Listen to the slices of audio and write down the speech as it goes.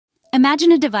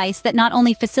Imagine a device that not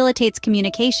only facilitates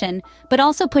communication, but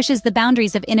also pushes the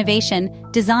boundaries of innovation,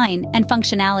 design, and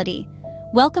functionality.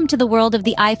 Welcome to the world of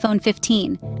the iPhone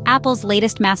 15, Apple's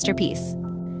latest masterpiece.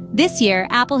 This year,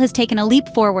 Apple has taken a leap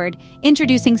forward,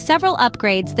 introducing several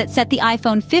upgrades that set the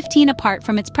iPhone 15 apart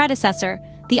from its predecessor,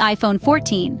 the iPhone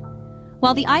 14.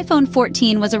 While the iPhone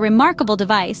 14 was a remarkable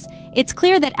device, it's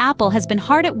clear that Apple has been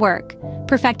hard at work,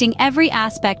 perfecting every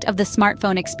aspect of the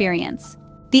smartphone experience.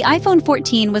 The iPhone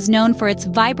 14 was known for its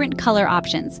vibrant color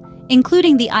options,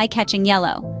 including the eye-catching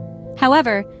yellow.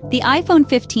 However, the iPhone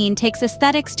 15 takes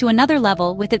aesthetics to another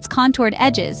level with its contoured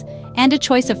edges and a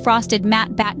choice of frosted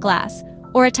matte back glass,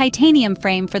 or a titanium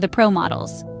frame for the Pro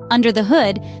models. Under the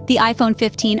hood, the iPhone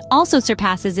 15 also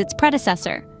surpasses its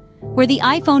predecessor. Where the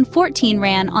iPhone 14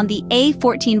 ran on the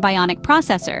A14 Bionic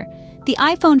processor, the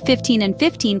iPhone 15 and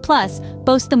 15 Plus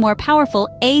boast the more powerful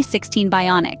A16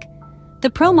 Bionic. The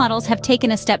Pro models have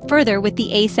taken a step further with the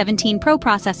A17 Pro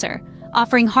processor,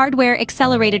 offering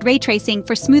hardware-accelerated ray tracing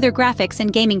for smoother graphics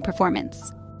and gaming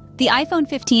performance. The iPhone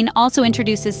 15 also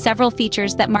introduces several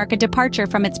features that mark a departure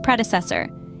from its predecessor.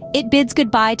 It bids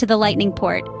goodbye to the Lightning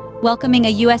port, welcoming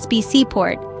a USB-C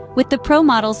port, with the Pro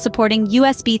models supporting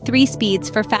USB 3 speeds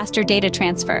for faster data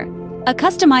transfer. A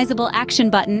customizable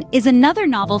action button is another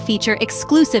novel feature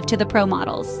exclusive to the Pro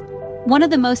models. One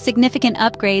of the most significant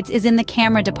upgrades is in the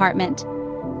camera department.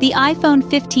 The iPhone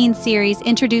 15 series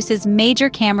introduces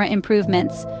major camera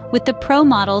improvements, with the Pro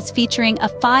models featuring a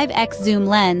 5x zoom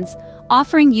lens,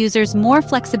 offering users more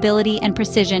flexibility and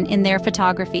precision in their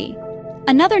photography.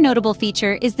 Another notable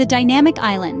feature is the Dynamic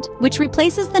Island, which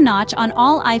replaces the notch on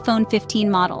all iPhone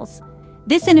 15 models.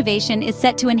 This innovation is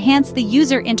set to enhance the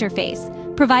user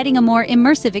interface, providing a more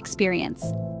immersive experience.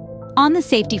 On the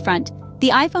safety front, the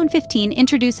iPhone 15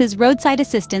 introduces roadside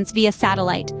assistance via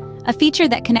satellite, a feature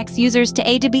that connects users to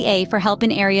AAA for help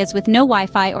in areas with no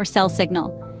Wi-Fi or cell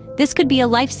signal. This could be a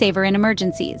lifesaver in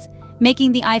emergencies,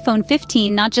 making the iPhone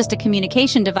 15 not just a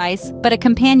communication device, but a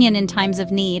companion in times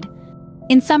of need.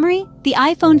 In summary, the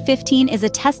iPhone 15 is a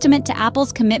testament to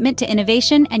Apple's commitment to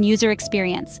innovation and user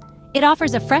experience. It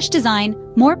offers a fresh design,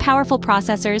 more powerful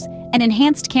processors, an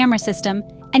enhanced camera system,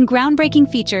 and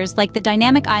groundbreaking features like the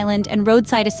Dynamic Island and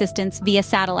roadside assistance via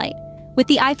satellite. With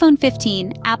the iPhone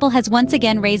 15, Apple has once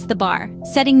again raised the bar,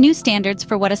 setting new standards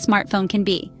for what a smartphone can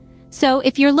be. So,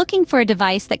 if you're looking for a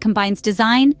device that combines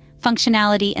design,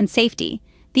 functionality, and safety,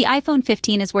 the iPhone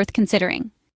 15 is worth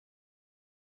considering.